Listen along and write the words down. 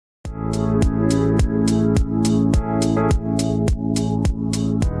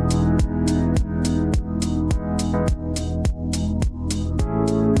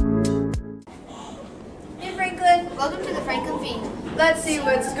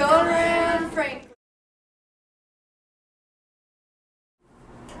Going around Franklin.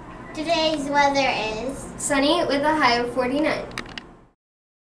 Today's weather is sunny with a high of 49.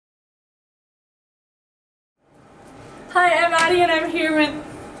 Hi, I'm Addie and I'm here with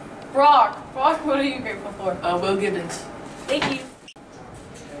Brock. Brock, what are you grateful for? Will Gibbons. Thank you.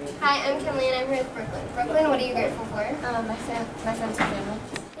 Hi, I'm Kimberly and I'm here with Brooklyn. Brooklyn, what are you grateful for? my friends and family.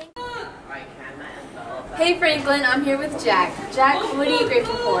 Hey Franklin, I'm here with Jack. Jack, what are you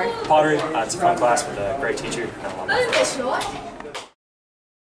grateful for? Pottery. It's a fun class with a great teacher.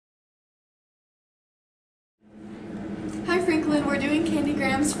 Hi Franklin, we're doing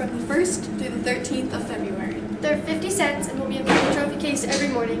candygrams from the 1st through the 13th of February. They're 50 cents and will be in the trophy case every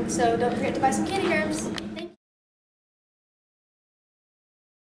morning, so don't forget to buy some candygrams. Thank you.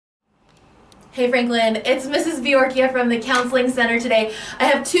 Hey Franklin, it's Mrs. Bjorkia from the Counseling Center today. I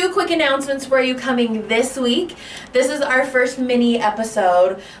have 2 quick announcements for you coming this week. This is our first mini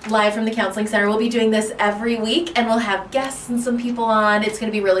episode live from the Counseling Center. We'll be doing this every week and we'll have guests and some people on. It's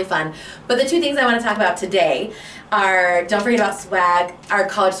going to be really fun. But the 2 things I want to talk about today are, don't forget about swag, our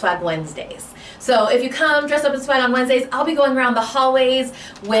College Swag Wednesdays. So if you come dress up in swag on Wednesdays, I'll be going around the hallways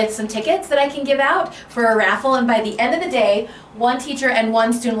with some tickets that I can give out for a raffle, and by the end of the day, 1 teacher and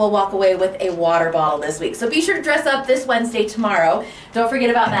 1 student will walk away with a water bottle this week. So be sure to dress up this Wednesday tomorrow. Don't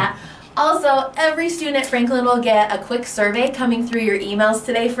forget about that. Also, every student at Franklin will get a quick survey coming through your emails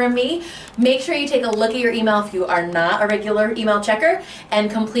today from me. Make sure you take a look at your email if you are not a regular email checker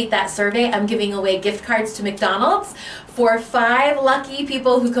and complete that survey. I'm giving away gift cards to McDonald's for 5 lucky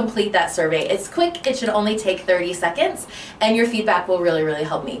people who complete that survey. It's quick, it should only take 30 seconds, and your feedback will really, really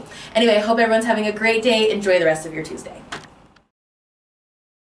help me. Anyway, I hope everyone's having a great day. Enjoy the rest of your Tuesday.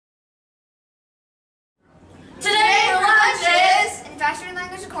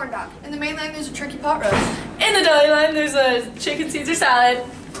 Corn dog. In the main line there's a turkey pot roast. In the deli line, there's a chicken Caesar salad.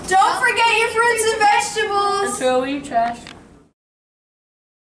 Don't forget your fruits and vegetables. And throw away your trash.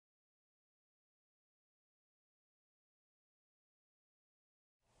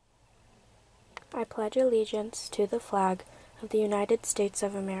 I pledge allegiance to the flag of the United States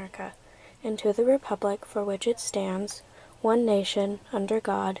of America and to the republic for which it stands, one nation, under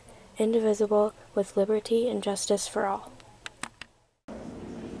God, indivisible, with liberty and justice for all.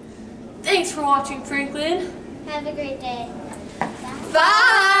 Thanks for watching, Franklin. Have a great day.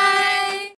 Bye.